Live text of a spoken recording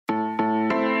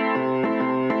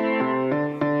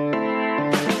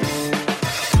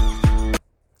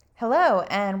Hello,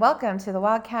 and welcome to the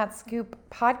Wildcat Scoop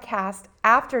podcast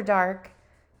After Dark.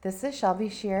 This is Shelby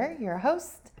Shear, your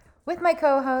host, with my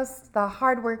co-host, the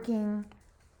hardworking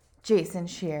Jason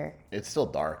Shear. It's still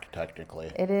dark, technically.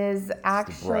 It is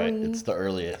actually... It's the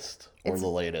earliest or the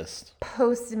latest.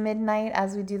 Post-midnight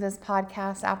as we do this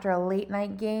podcast after a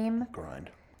late-night game. Grind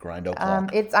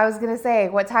o'clock. I was going to say,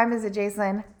 what time is it,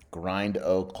 Jason? Grind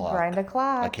o'clock. Grind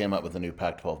o'clock. I came up with a new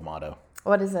Pac-12 motto.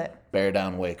 What is it? Bear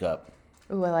down, wake up.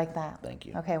 Ooh, I like that. Thank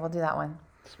you. Okay, we'll do that one.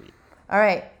 Sweet. All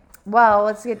right. Well,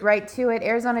 let's get right to it.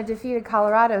 Arizona defeated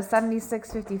Colorado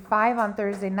 76-55 on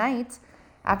Thursday night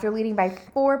after leading by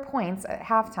 4 points at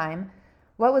halftime.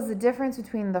 What was the difference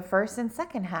between the first and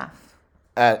second half?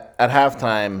 At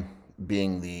halftime,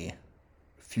 being the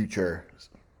future,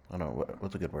 I don't know,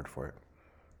 what's a good word for it?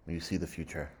 When you see the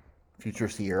future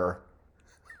seer.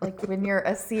 Like when you're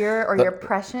a seer or you're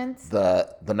prescient?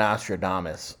 The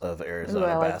Nostradamus of Arizona Ooh,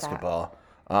 I like basketball.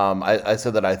 I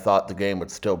said that I thought the game would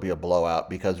still be a blowout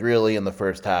because really in the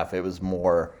first half it was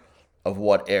more of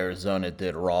what Arizona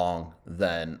did wrong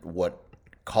than what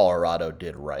Colorado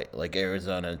did right. Like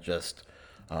Arizona just,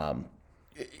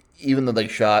 even though they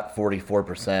shot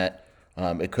 44%,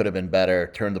 it could have been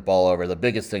better, turned the ball over. The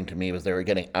biggest thing to me was they were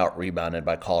getting out-rebounded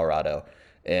by Colorado.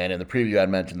 And in the preview, I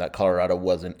mentioned that Colorado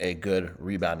wasn't a good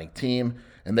rebounding team,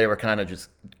 and they were kind of just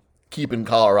keeping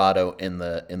Colorado in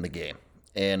the game.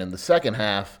 And in the second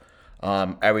half,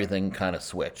 everything kind of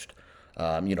switched.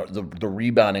 The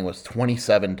rebounding was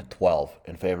 27-12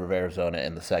 in favor of Arizona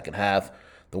in the second half.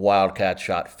 The Wildcats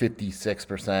shot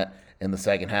 56% in the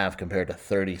second half compared to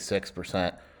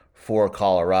 36% for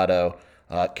Colorado.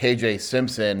 KJ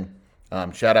Simpson,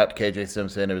 shout out to KJ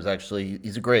Simpson.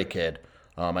 He's a great kid.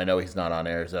 I know he's not on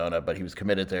Arizona, but he was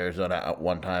committed to Arizona at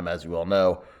one time, as you all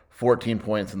know. 14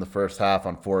 points in the first half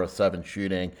on 4 of 7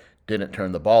 shooting. Didn't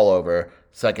turn the ball over.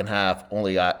 Second half,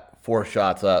 only got 4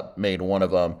 shots up, made one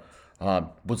of them.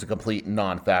 Was a complete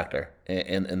non-factor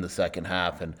in the second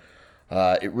half. And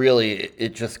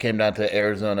it just came down to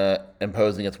Arizona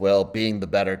imposing its will, being the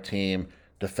better team,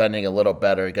 defending a little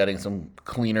better, getting some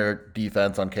cleaner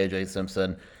defense on KJ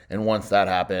Simpson. And once that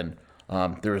happened,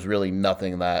 there was really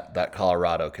nothing that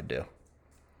Colorado could do.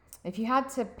 If you had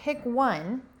to pick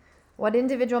one, what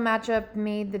individual matchup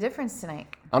made the difference tonight?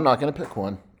 I'm not going to pick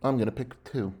one. I'm going to pick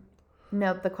 2.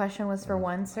 No, the question was for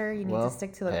one, sir. You need to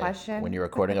stick to the question. When you're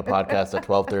recording a podcast at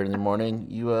 12:30 in the morning,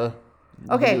 you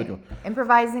okay,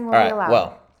 improvising will be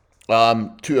allowed.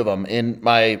 Well, 2 of them. In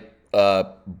my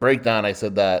breakdown, I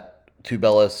said that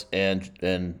Tubelis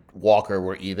and Walker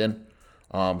were even.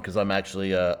 Because I'm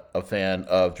actually a fan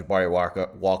of Jabari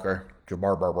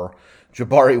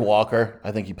Walker.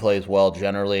 I think he plays well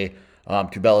generally.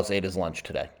 Tubelis ate his lunch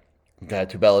today. Okay,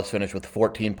 Tubelis finished with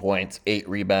 14 points, 8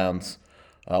 rebounds,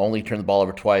 only turned the ball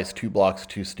over twice, 2 blocks,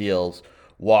 2 steals.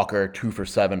 Walker, 2 for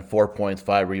 7, 4 points,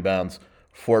 5 rebounds,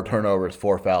 4 turnovers,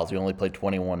 4 fouls. He only played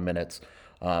 21 minutes.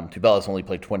 Tubelis only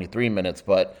played 23 minutes,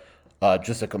 but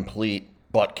just a complete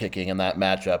butt kicking in that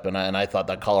matchup, and I thought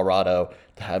that Colorado,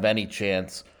 to have any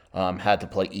chance, had to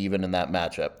play even in that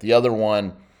matchup. The other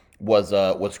one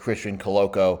was Christian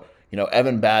Koloko.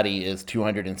 Evan Batty is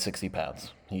 260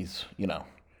 pounds. He's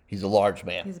a large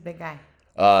man. He's a big guy.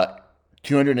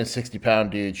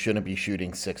 260-pound dude shouldn't be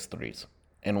shooting 6 threes.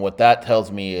 And what that tells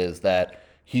me is that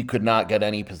he could not get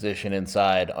any position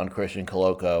inside on Christian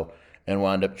Koloko and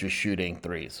wound up just shooting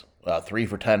threes. 3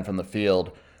 for 10 from the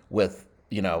field with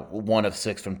 1 of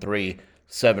 6 from 3,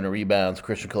 7 rebounds.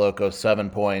 Christian Koloko, 7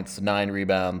 points, 9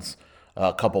 rebounds,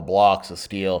 a couple blocks, a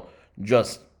steal.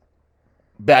 Just,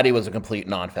 Batty was a complete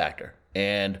non-factor.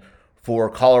 And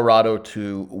for Colorado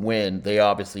to win, they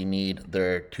obviously need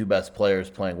their 2 best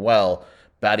players playing well.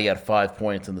 Batty had 5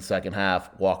 points in the second half.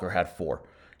 Walker had 4.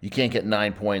 You can't get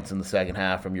 9 points in the second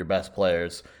half from your best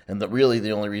players. And really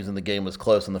the only reason the game was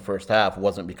close in the first half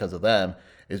wasn't because of them.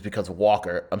 Is because of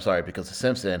because of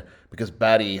Simpson, because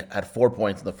Batty had 4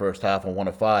 points in the first half on 1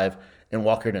 of 5, and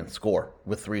Walker didn't score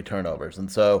with 3 turnovers. And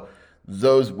so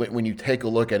when you take a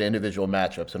look at individual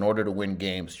matchups, in order to win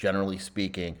games, generally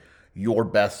speaking, your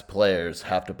best players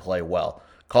have to play well.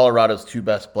 Colorado's 2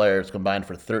 best players combined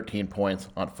for 13 points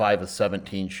on 5 of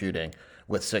 17 shooting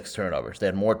with 6 turnovers. They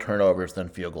had more turnovers than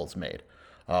field goals made.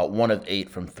 1 of 8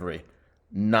 from 3.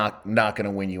 Not going to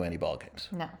win you any ball games.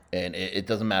 No. And it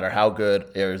doesn't matter how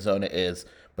good Arizona is,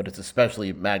 but it's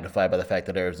especially magnified by the fact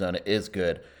that Arizona is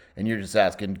good. And you're just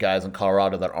asking guys in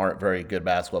Colorado that aren't very good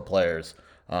basketball players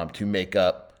to make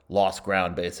up lost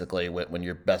ground, basically, when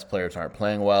your best players aren't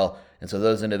playing well. And so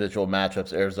those individual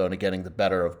matchups, Arizona getting the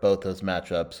better of both those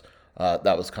matchups,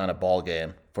 that was kind of ball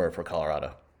game for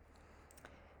Colorado.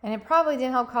 And it probably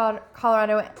didn't help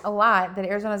Colorado a lot that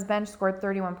Arizona's bench scored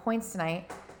 31 points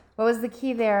tonight. What was the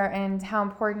key there, and how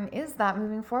important is that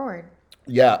moving forward?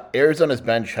 Yeah, Arizona's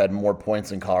bench had more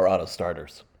points than Colorado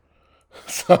starters.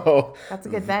 So That's a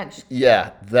good bench.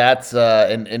 yeah, that's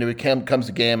and it comes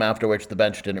a game after which the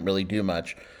bench didn't really do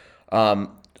much.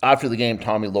 After the game,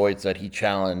 Tommy Lloyd said he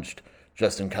challenged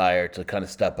Justin Kier to kind of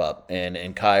step up,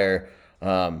 and Kier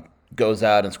goes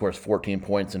out and scores 14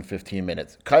 points in 15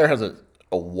 minutes. Kier has a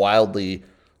wildly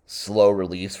slow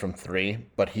release from three,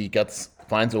 but he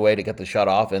finds a way to get the shot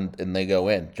off, and they go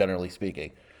in. Generally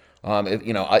speaking,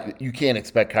 if you can't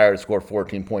expect Kier to score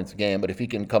 14 points a game, but if he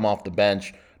can come off the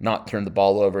bench, not turn the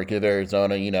ball over, give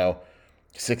Arizona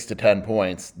 6 to 10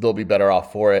 points, they'll be better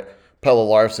off for it. Pelle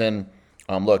Larsson,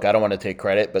 look, I don't want to take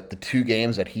credit, but the two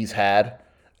games that he's had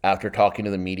after talking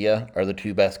to the media are the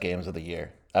two best games of the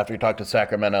year. After he talked to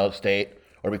Sacramento State,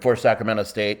 or before Sacramento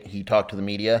State, he talked to the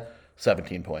media,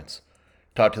 17 points.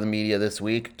 Talked to the media this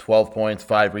week, 12 points,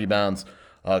 5 rebounds,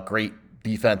 great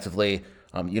defensively.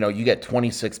 You get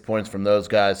 26 points from those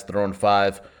guys, throwing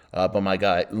 5 by my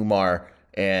guy Umar,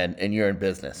 and you're in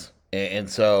business. And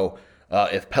so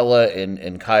if Pelle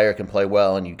and Kier can play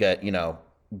well, and you get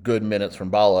good minutes from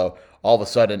Ballo, all of a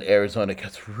sudden Arizona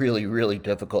gets really, really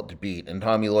difficult to beat. And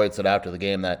Tommy Lloyd said after the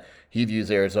game that he views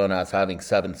Arizona as having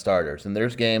 7 starters. And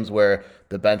there's games where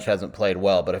the bench hasn't played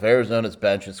well, but if Arizona's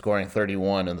bench is scoring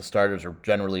 31 and the starters are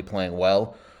generally playing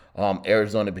well,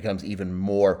 Arizona becomes even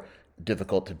more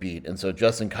difficult to beat. And so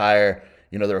Justin Kier,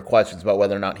 there were questions about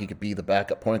whether or not he could be the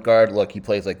backup point guard. Look, he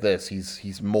plays like this.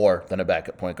 He's more than a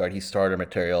backup point guard. He's starter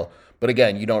material. But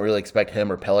again, you don't really expect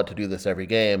him or Pelle to do this every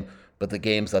game. But the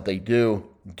games that they do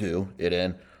it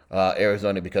in,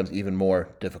 Arizona becomes even more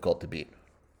difficult to beat.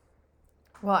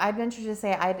 Well, I'd venture to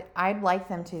say I'd like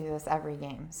them to do this every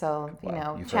game. So,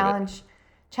 challenge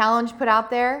put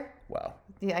out there. Wow.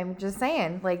 I'm just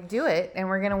saying, do it, and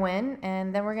we're going to win,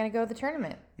 and then we're going to go to the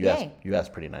tournament. You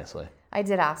asked pretty nicely. I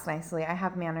did ask nicely. I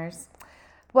have manners.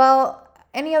 Well,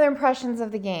 any other impressions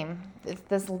of the game? It's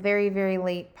this very, very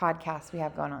late podcast we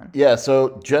have going on. Yeah,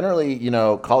 so generally,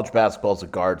 college basketball is a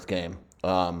guards game.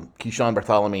 Keyshawn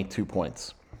Bartholomew, 2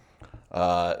 points.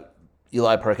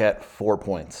 Eli Parquette, 4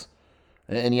 points.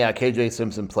 And yeah, KJ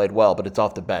Simpson played well, but it's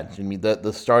off the bench. I mean,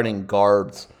 the starting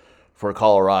guards for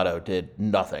Colorado did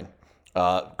nothing.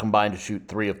 Combined to shoot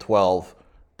 3 of 12,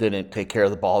 didn't take care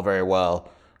of the ball very well.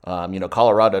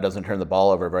 Colorado doesn't turn the ball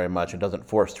over very much and doesn't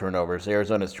force turnovers.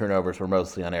 Arizona's turnovers were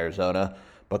mostly on Arizona,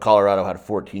 but Colorado had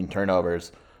 14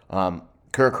 turnovers.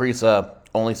 Kerr Kriisa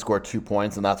only scored 2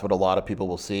 points, and that's what a lot of people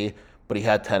will see, but he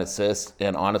had 10 assists,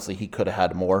 and honestly, he could have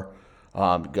had more.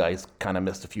 Guys kind of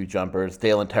missed a few jumpers.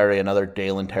 Dalen Terry, another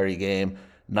Dalen Terry game,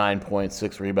 9 points,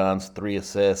 6 rebounds, 3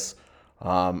 assists.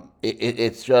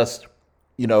 It's just,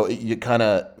 you kind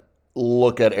of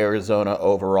look at Arizona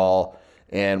overall,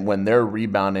 and when they're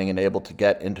rebounding and able to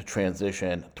get into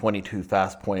transition, 22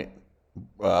 fast break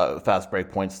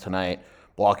points tonight,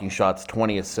 blocking shots,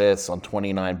 20 assists on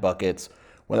 29 buckets.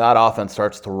 When that offense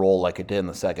starts to roll like it did in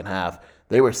the second half,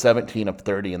 they were 17 of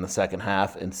 30 in the second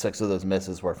half, and 6 of those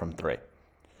misses were from 3.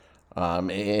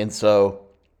 And so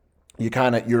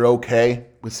you're okay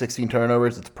with 16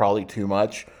 turnovers. It's probably too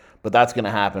much, but that's going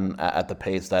to happen at the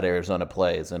pace that Arizona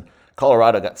plays. And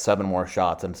Colorado got 7 more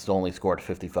shots and still only scored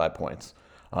 55 points.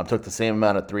 Took the same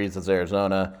amount of threes as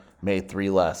Arizona, made 3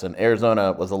 less. And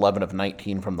Arizona was 11 of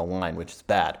 19 from the line, which is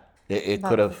bad. It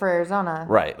could have, for Arizona,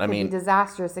 right? I mean, be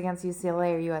disastrous against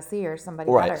UCLA or USC or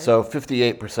somebody right. better. So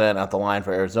 58% at the line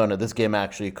for Arizona. This game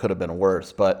actually could have been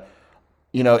worse, but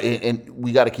and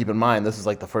we got to keep in mind this is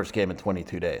like the first game in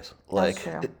 22 days, or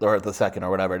the second or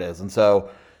whatever it is. And so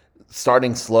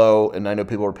starting slow, and I know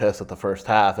people were pissed at the first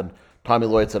half. And Tommy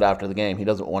Lloyd said after the game he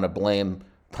doesn't want to blame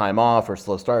time off or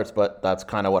slow starts, but that's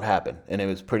kind of what happened, and it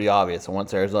was pretty obvious. And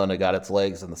once Arizona got its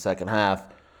legs in the second half,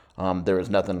 there was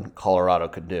nothing Colorado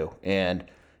could do. And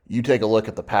you take a look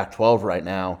at the Pac-12 right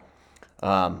now.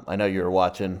 I know you were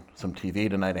watching some TV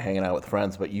tonight and hanging out with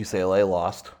friends, but UCLA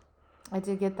lost. I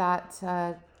did get that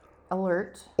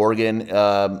alert. Oregon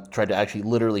tried to actually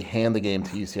literally hand the game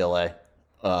to UCLA,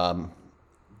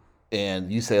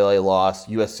 and UCLA lost.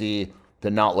 USC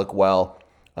did not look well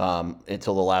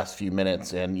until the last few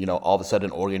minutes, and all of a sudden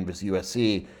Oregon versus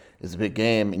USC is a big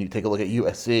game, and you take a look at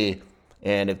USC,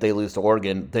 and if they lose to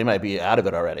Oregon, they might be out of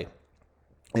it already.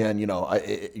 And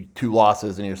 2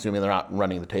 losses, and you're assuming they're not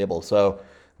running the table. So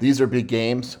these are big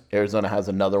games. Arizona has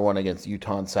another one against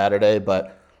Utah on Saturday,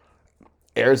 but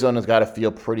Arizona's got to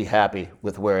feel pretty happy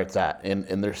with where it's at,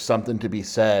 and there's something to be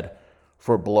said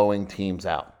for blowing teams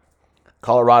out.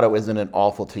 Colorado isn't an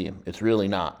awful team. It's really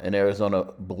not, and Arizona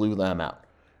blew them out.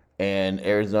 and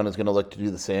Arizona's going to look to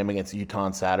do the same against Utah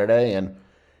on Saturday. And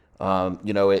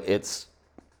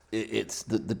it's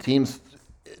the teams.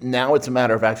 Now it's a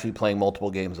matter of actually playing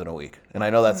multiple games in a week. And I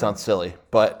know that sounds silly,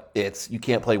 but you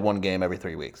can't play one game every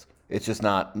 3 weeks. It's just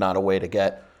not a way to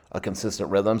get a consistent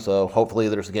rhythm. So hopefully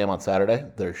there's a game on Saturday.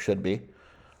 There should be.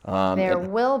 There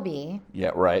will be.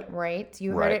 Yeah, right. Right.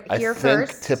 You Right. heard it here I think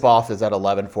first. tip-off is at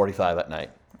 11:45 at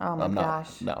night. Oh, my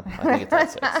gosh. No, I think it's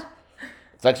at 6.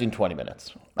 It's actually in 20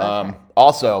 minutes. Okay.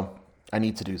 Also, I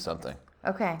need to do something.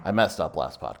 Okay. I messed up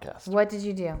last podcast. What did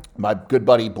you do? My good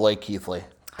buddy Blake Keithley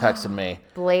texted me.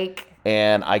 Blake.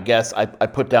 And I guess I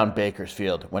put down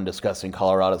Bakersfield when discussing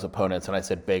Colorado's opponents, and I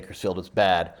said Bakersfield is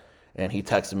bad. And he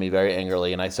texted me very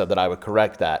angrily, and I said that I would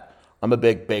correct that. I'm a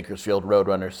big Bakersfield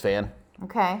Roadrunners fan.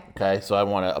 Okay. Okay, so I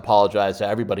want to apologize to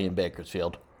everybody in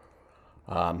Bakersfield.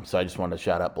 So I just wanted to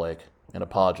shout out Blake and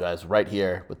apologize right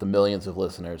here with the millions of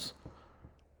listeners.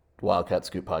 Wildcat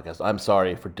Scoop Podcast. I'm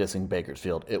sorry for dissing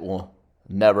Bakersfield. It will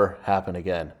never happen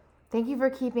again. Thank you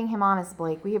for keeping him honest,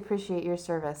 Blake. We appreciate your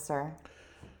service, sir.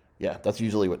 Yeah, that's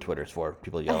usually what Twitter's for.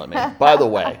 People yell at me. By the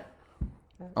way,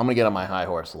 I'm going to get on my high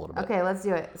horse a little bit. Okay, let's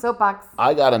do it. Soapbox.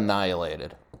 I got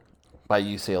annihilated by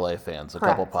UCLA fans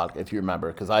couple podcasts, if you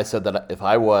remember, because I said that if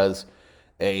I was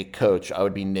a coach, I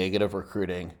would be negative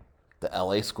recruiting the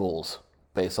LA schools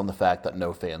based on the fact that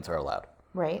no fans are allowed.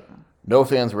 Right. No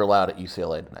fans were allowed at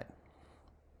UCLA tonight.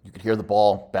 You could hear the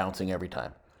ball bouncing every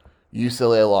time.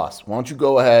 UCLA lost. Why don't you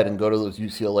go ahead and go to those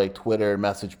UCLA Twitter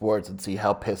message boards and see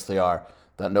how pissed they are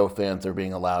that no fans are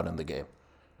being allowed in the game.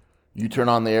 You turn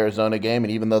on the Arizona game,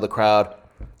 and even though the crowd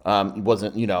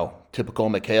wasn't, typical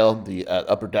McHale, the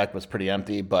upper deck was pretty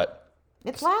empty, but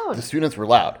it's loud. The students were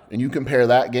loud. And you compare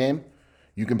that game,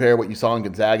 you compare what you saw in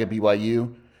Gonzaga,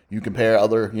 BYU, you compare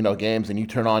other, games, and you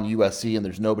turn on USC and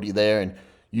there's nobody there, and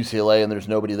UCLA and there's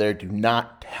nobody there. Do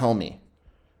not tell me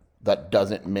that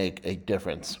doesn't make a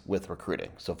difference with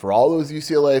recruiting. So for all those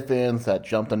UCLA fans that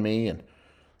jumped on me and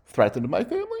threatened my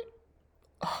family,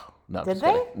 no. Did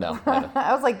they? No.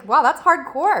 I was like, wow, that's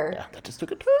hardcore. Yeah, that just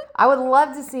took a turn. I would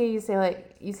love to see a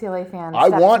UCLA fan. I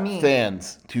want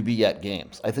fans to be at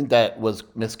games. I think that was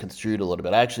misconstrued a little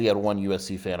bit. I actually had one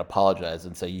USC fan apologize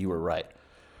and say you were right.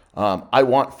 I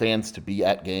want fans to be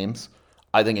at games.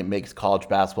 I think it makes college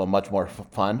basketball much more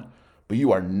fun. But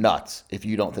you are nuts if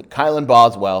you don't think Kylan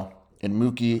Boswell and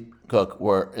Mookie Cook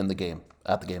were at the game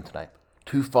tonight.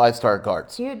 2 5-star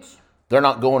guards. Huge. They're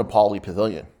not going to Pauley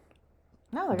Pavilion.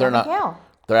 No, they're at McHale.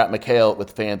 They're at McHale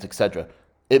with fans, etc.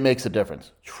 It makes a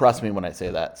difference. Trust me when I say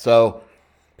that. So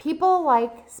people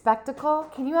like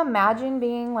spectacle. Can you imagine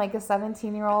being like a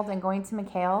 17-year-old and going to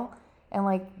McHale and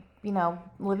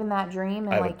living that dream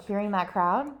and hearing that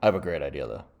crowd? I have a great idea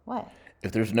though. What?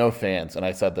 If there's no fans, and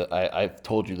I said that I've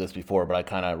told you this before, but I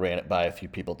kind of ran it by a few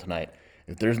people tonight.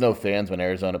 If there's no fans when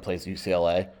Arizona plays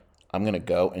UCLA, I'm going to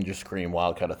go and just scream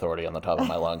Wildcat Authority on the top of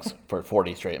my lungs for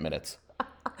 40 straight minutes.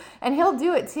 And he'll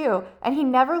do it too. And he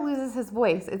never loses his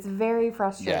voice. It's very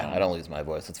frustrating. Yeah, I don't lose my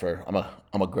voice.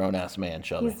 I'm a grown ass man,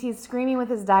 Shelby. He's screaming with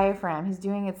his diaphragm. He's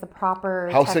doing it's the proper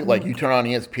How sick, technique. you turn on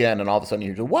ESPN and all of a sudden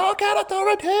you hear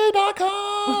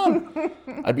WildcatAuthority.com.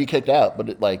 I'd be kicked out, but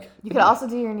you could also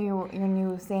do your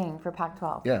new saying for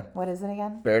Pac-12. Yeah. What is it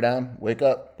again? Bear down, wake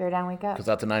up. Bear down, wake up. Because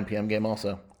that's a 9 p.m. game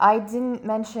also. I didn't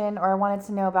mention, or I wanted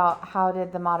to know about how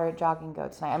did the moderate jogging go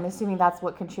tonight. I'm assuming that's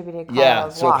what contributed to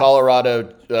Colorado's so loss.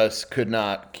 Colorado could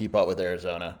not keep up with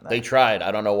Arizona. They tried.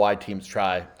 I don't know why teams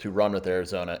try to run with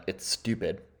Arizona. It's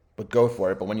stupid, but go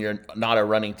for it. But when you're not a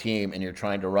running team and you're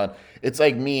trying to run, it's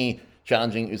like me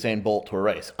challenging Usain Bolt to a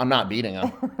race. I'm not beating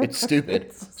him. It's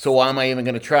stupid. So why am I even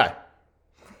going to try?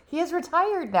 He is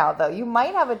retired now, though. You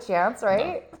might have a chance,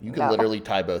 right? No. You could literally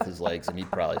tie both his legs and he'd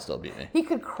probably still beat me. He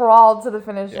could crawl to the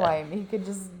finish line. He could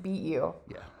just beat you.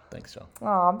 Yeah, thanks, so.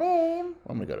 Aw, babe.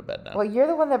 I'm going to go to bed now. Well, you're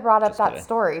the one that brought up that kidding.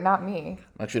 story, not me.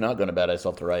 I'm actually not going to bed. I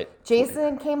still have to write.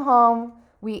 Jason came home.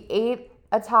 We ate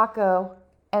a taco,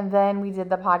 and then we did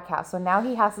the podcast. So now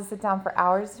he has to sit down for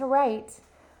hours to write,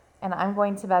 and I'm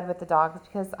going to bed with the dogs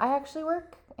because I actually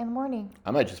work in the morning.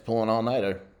 I might just pull an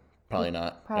all-nighter. Probably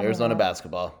not. Probably Arizona not.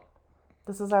 basketball.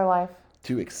 This is our life.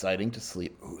 Too exciting to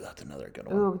sleep. Ooh, that's another good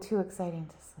one. Ooh, too exciting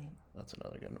to sleep. That's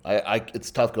another good one.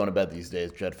 It's tough going to bed these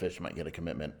days. Jed Fish might get a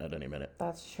commitment at any minute.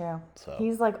 That's true. So.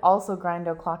 He's also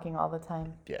grindo clocking all the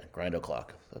time. Yeah, grind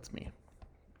o'clock. That's me.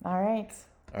 All right.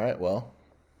 All right, well,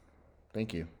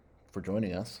 thank you for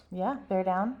joining us. Yeah, bear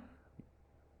down.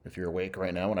 If you're awake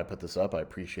right now when I put this up, I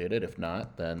appreciate it. If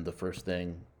not, then the first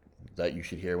thing that you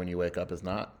should hear when you wake up is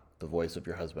not the voice of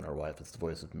your husband or wife. It's the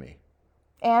voice of me.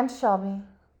 And Shelby.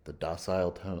 The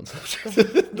docile tones.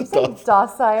 You say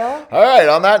docile? All right,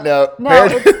 on that note. No,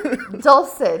 it's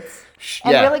dulcet.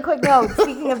 And Yeah. really quick note,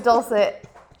 speaking of dulcet,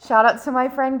 shout out to my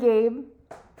friend Gabe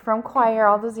from choir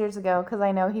all those years ago, because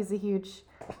I know he's a huge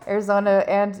Arizona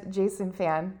and Jason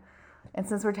fan. And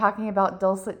since we're talking about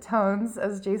dulcet tones,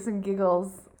 as Jason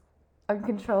giggles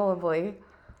uncontrollably,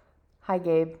 hi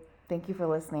Gabe, thank you for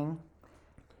listening.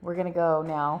 We're going to go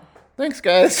now. Thanks,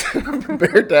 guys.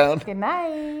 Bear down. Good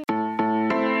night.